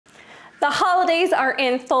The holidays are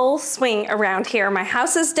in full swing around here. My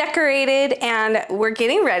house is decorated and we're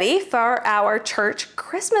getting ready for our church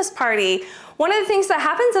Christmas party. One of the things that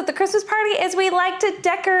happens at the Christmas party is we like to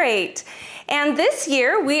decorate. And this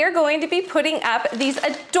year we are going to be putting up these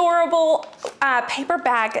adorable paper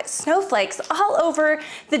bag snowflakes all over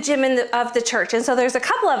the gym of the church. And so there's a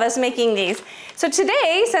couple of us making these. So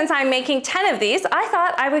today, since I'm making 10 of these, I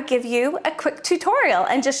thought I would give you a quick tutorial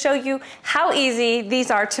and just show you how easy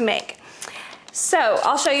these are to make. So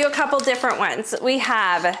I'll show you a couple different ones. We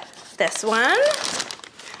have this one.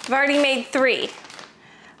 I've already made 3.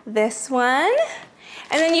 This one,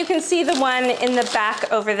 and then you can see the one in the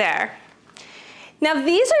back over there. Now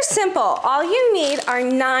these are simple. All you need are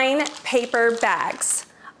 9 paper bags,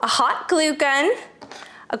 a hot glue gun,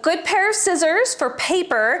 a good pair of scissors for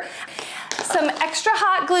paper, some extra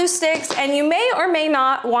hot glue sticks, and you may or may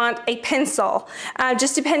not want a pencil,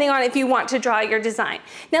 just depending on if you want to draw your design.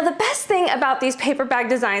 Now the best thing about these paper bag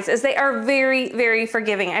designs is they are very, very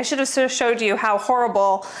forgiving. I should have showed you how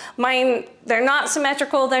horrible mine, they're not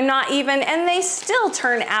symmetrical, they're not even, and they still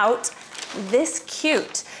turn out this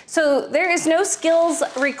cute. So there is no skills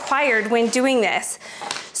required when doing this.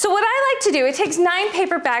 So what I like to do, it takes 9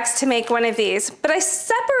 paper bags to make one of these, but I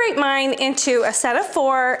separate mine into a set of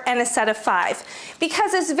 4 and a set of 5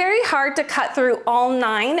 because it's very hard to cut through all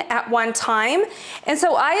 9 at one time. And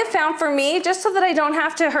so I have found for me, just so that I don't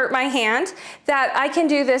have to hurt my hand, that I can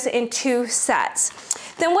do this in 2 sets.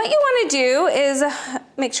 Then what you want to do is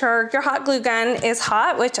make sure your hot glue gun is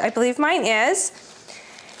hot, which I believe mine is.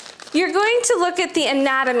 You're going to look at the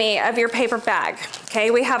anatomy of your paper bag. Okay,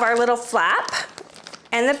 we have our little flap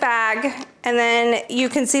and the bag, and then you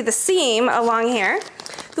can see the seam along here.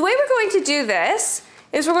 The way we're going to do this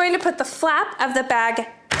is we're going to put the flap of the bag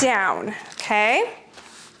down, okay?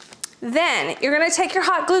 Then you're gonna take your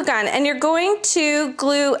hot glue gun and you're going to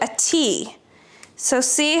glue a T. So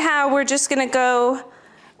see how we're just gonna go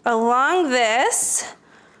along this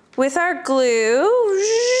with our glue.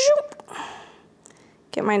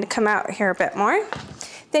 Get mine to come out here a bit more.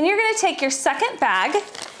 Then you're gonna take your second bag.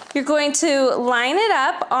 You're going to line it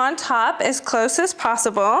up on top as close as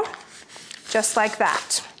possible, just like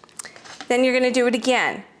that. Then you're gonna do it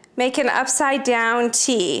again. Make an upside down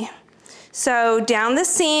T. So down the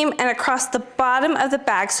seam and across the bottom of the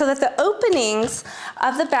bag so that the openings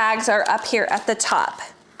of the bags are up here at the top.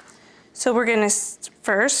 So we're gonna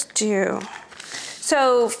first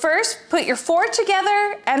put your 4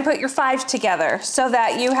 together and put your 5 together so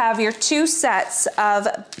that you have your 2 sets of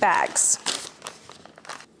bags.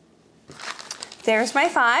 There's my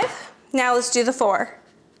 5. Now let's do the 4.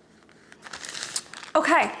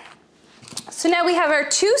 Okay, so now we have our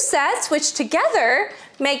 2 sets, which together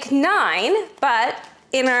make 9, but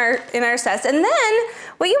in our sets. And then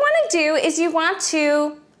what you want to do is you want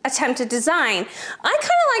to attempt a design. I kind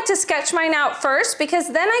of like to sketch mine out first because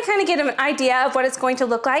then I kind of get an idea of what it's going to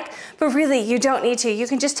look like, but really you don't need to. You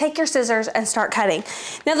can just take your scissors and start cutting.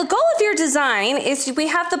 Now the goal of your design is we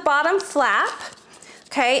have the bottom flap,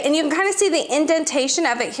 okay, and you can kind of see the indentation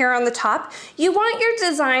of it here on the top. You want your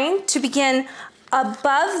design to begin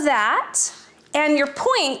above that and your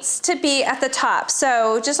points to be at the top.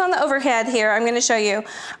 So just on the overhead here, I'm gonna show you.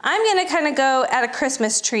 I'm gonna kind of go at a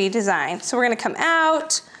Christmas tree design. So we're gonna come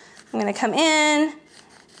out, I'm gonna come in,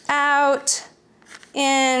 out,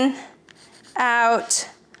 in, out,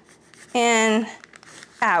 in,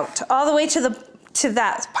 out, all the way to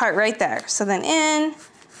that part right there. So then in,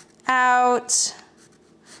 out.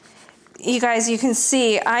 You guys, you can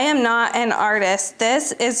see I am not an artist.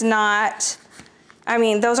 This is not, I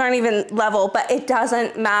mean, those aren't even level, but it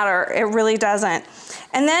doesn't matter. It really doesn't.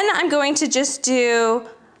 And then I'm going to just do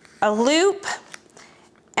a loop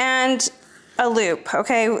and a loop,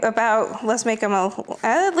 okay? Let's make them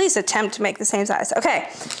at least attempt to make the same size. Okay,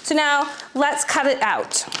 so now let's cut it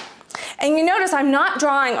out. And you notice I'm not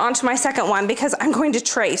drawing onto my second one because I'm going to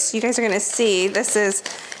trace. You guys are gonna see this is,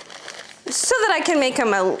 so that I can make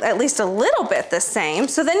them at least a little bit the same.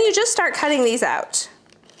 So then you just start cutting these out.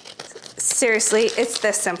 Seriously, it's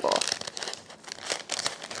this simple.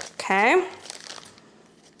 Okay.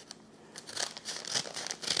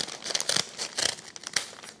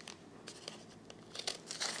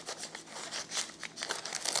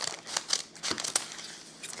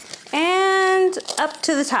 And up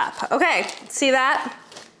to the top. Okay, see that?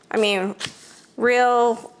 I mean,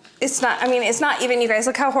 it's not even, you guys,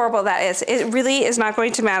 look how horrible that is. It really is not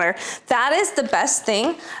going to matter. That is the best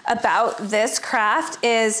thing about this craft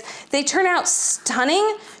is they turn out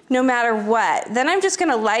stunning no matter what. Then I'm just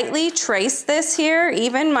gonna lightly trace this here,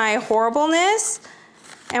 even my horribleness,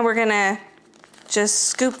 and we're gonna just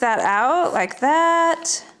scoop that out like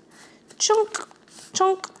that. chunk,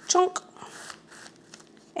 chunk, chunk,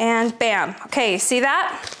 and bam. Okay, see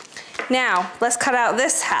that? Now, let's cut out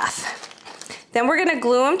this half. Then we're gonna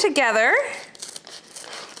glue them together.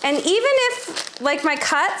 And even if like my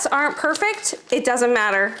cuts aren't perfect, it doesn't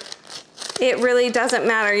matter. It really doesn't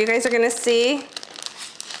matter. You guys are gonna see.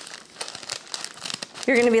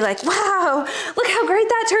 You're gonna be like, wow, look how great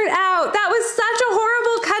that turned out. That was such a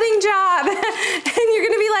horrible cutting job. And you're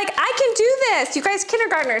gonna be like, I can do this. You guys,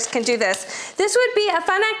 kindergartners can do this. This would be a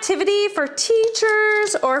fun activity for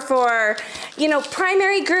teachers or for, you know,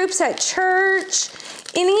 primary groups at church.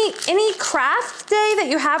 Any craft day that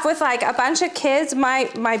you have with like a bunch of kids.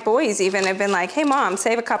 My boys even have been like, hey mom,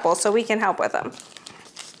 save a couple so we can help with them.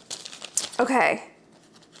 Okay.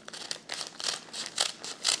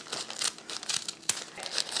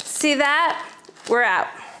 See that? We're out.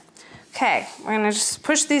 Okay, we're gonna just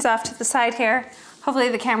push these off to the side here. Hopefully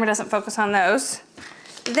the camera doesn't focus on those.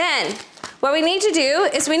 Then, what we need to do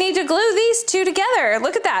is we need to glue these two together.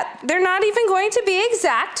 Look at that. They're not even going to be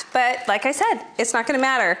exact, but like I said, it's not gonna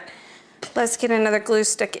matter. Let's get another glue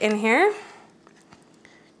stick in here.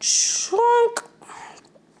 Chunk.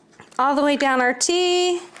 All the way down our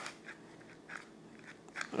T.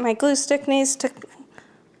 My glue stick needs to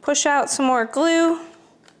push out some more glue.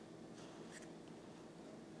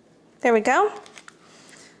 There we go.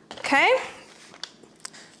 Okay.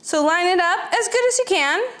 So line it up as good as you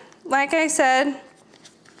can. Like I said,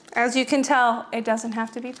 as you can tell, it doesn't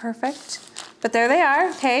have to be perfect, but there they are.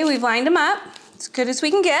 Okay, we've lined them up as good as we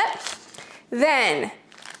can get. Then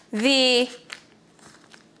the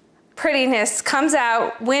prettiness comes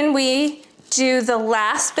out when we do the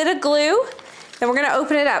last bit of glue. Then we're gonna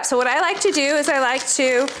open it up. So what I like to do is I like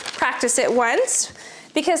to practice it once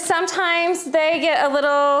because sometimes they get a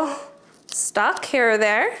little stuck here or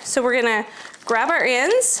there. So we're gonna grab our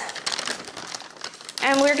ends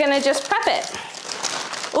and we're gonna just prep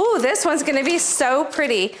it. Ooh, this one's gonna be so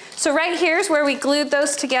pretty. So right here's where we glued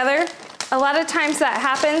those together. A lot of times that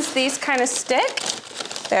happens, these kind of stick.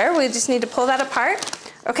 There, we just need to pull that apart.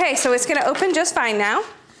 Okay, so it's gonna open just fine now.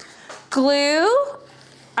 Glue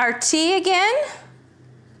our T again.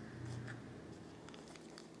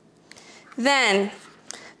 Then,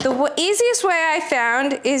 the easiest way I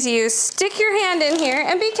found is you stick your hand in here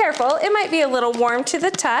and be careful, it might be a little warm to the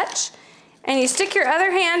touch. And you stick your other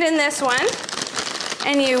hand in this one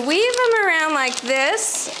and you weave them around like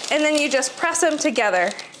this and then you just press them together.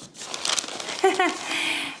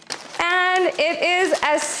 And it is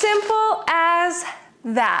as simple as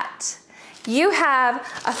that. You have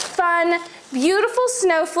a fun, beautiful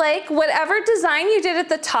snowflake. Whatever design you did at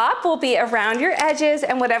the top will be around your edges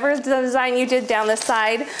and whatever design you did down the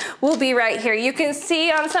side will be right here. You can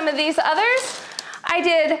see on some of these others, I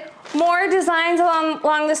did more designs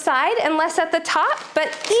along the side and less at the top, but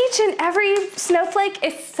each and every snowflake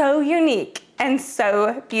is so unique and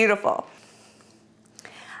so beautiful.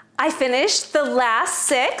 I finished the last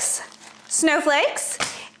 6 snowflakes.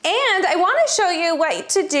 And I want to show you what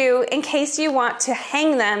to do in case you want to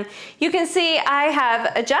hang them. You can see I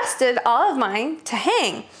have adjusted all of mine to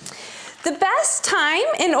hang. The best time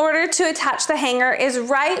in order to attach the hanger is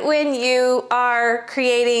right when you are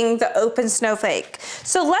creating the open snowflake.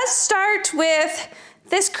 So let's start with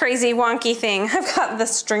this crazy wonky thing. I've got the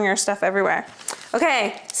stringer stuff everywhere.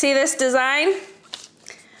 Okay, see this design?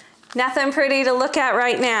 Nothing pretty to look at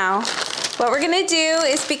right now. What we're gonna do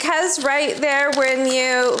is, because right there when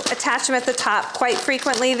you attach them at the top, quite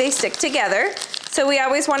frequently they stick together. So we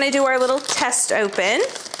always wanna do our little test open.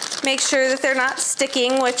 Make sure that they're not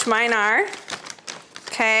sticking, which mine are.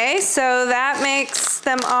 Okay, so that makes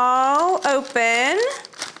them all open.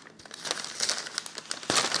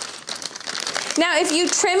 Now, if you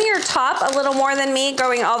trim your top a little more than me,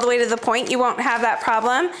 going all the way to the point, you won't have that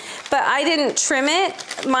problem. But I didn't trim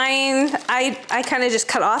it. Mine, I kind of just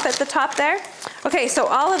cut off at the top there. Okay, so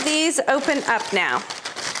all of these open up now.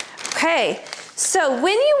 Okay, so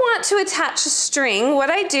when you want to attach a string, what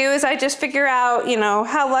I do is I just figure out, you know,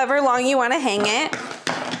 however long you want to hang it.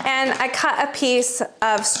 And I cut a piece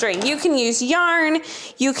of string. You can use yarn,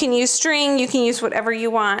 you can use string, you can use whatever you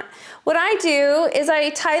want. What I do is I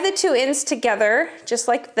tie the 2 ends together, just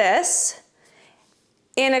like this,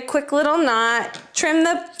 in a quick little knot, trim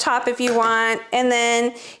the top if you want, and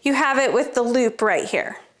then you have it with the loop right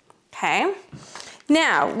here, okay?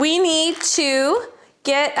 Now, we need to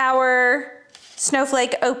get our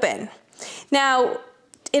snowflake open. Now,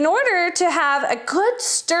 in order to have a good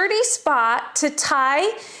sturdy spot to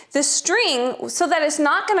tie the string so that it's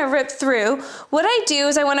not gonna rip through, what I do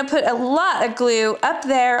is I wanna put a lot of glue up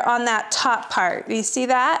there on that top part. You see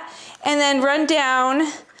that? And then run down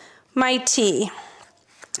my T.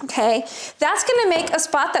 Okay, that's gonna make a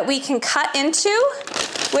spot that we can cut into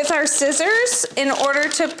with our scissors in order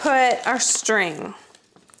to put our string.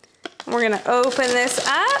 We're gonna open this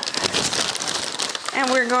up and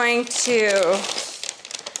we're going to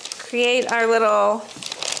create our little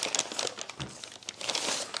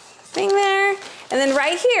thing there. And then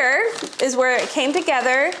right here is where it came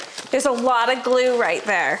together. There's a lot of glue right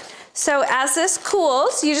there. So as this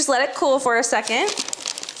cools, you just let it cool for a second.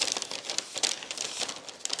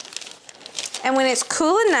 And when it's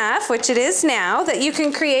cool enough, which it is now, that you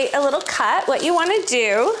can create a little cut, what you want to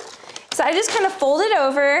do, so I just kind of fold it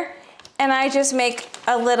over and I just make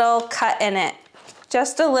a little cut in it,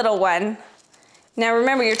 just a little one. Now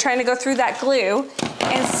remember, you're trying to go through that glue,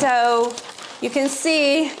 and so you can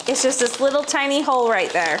see it's just this little tiny hole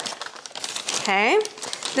right there. Okay,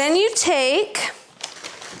 then you take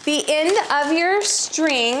the end of your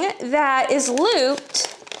string that is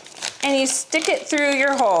looped and you stick it through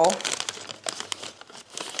your hole.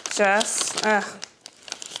 Just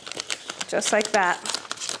like that.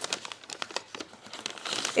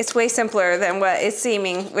 It's way simpler than what is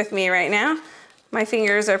seeming with me right now. My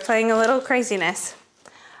fingers are playing a little craziness.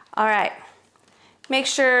 All right, make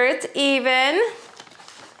sure it's even.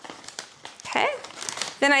 Okay,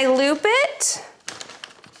 then I loop it,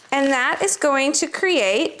 and that is going to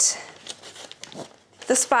create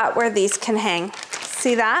the spot where these can hang.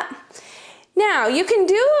 See that? Now, you can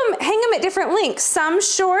hang them at different lengths, some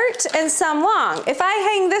short and some long. If I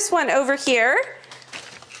hang this one over here,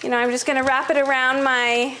 you know, I'm just gonna wrap it around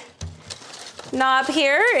my knob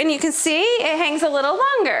here, and you can see it hangs a little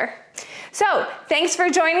longer. So, thanks for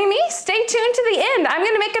joining me. Stay tuned to the end. I'm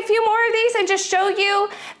gonna make a few more of these and just show you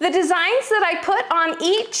the designs that I put on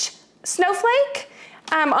each snowflake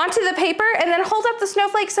onto the paper, and then hold up the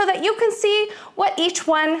snowflake so that you can see what each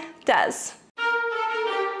one does.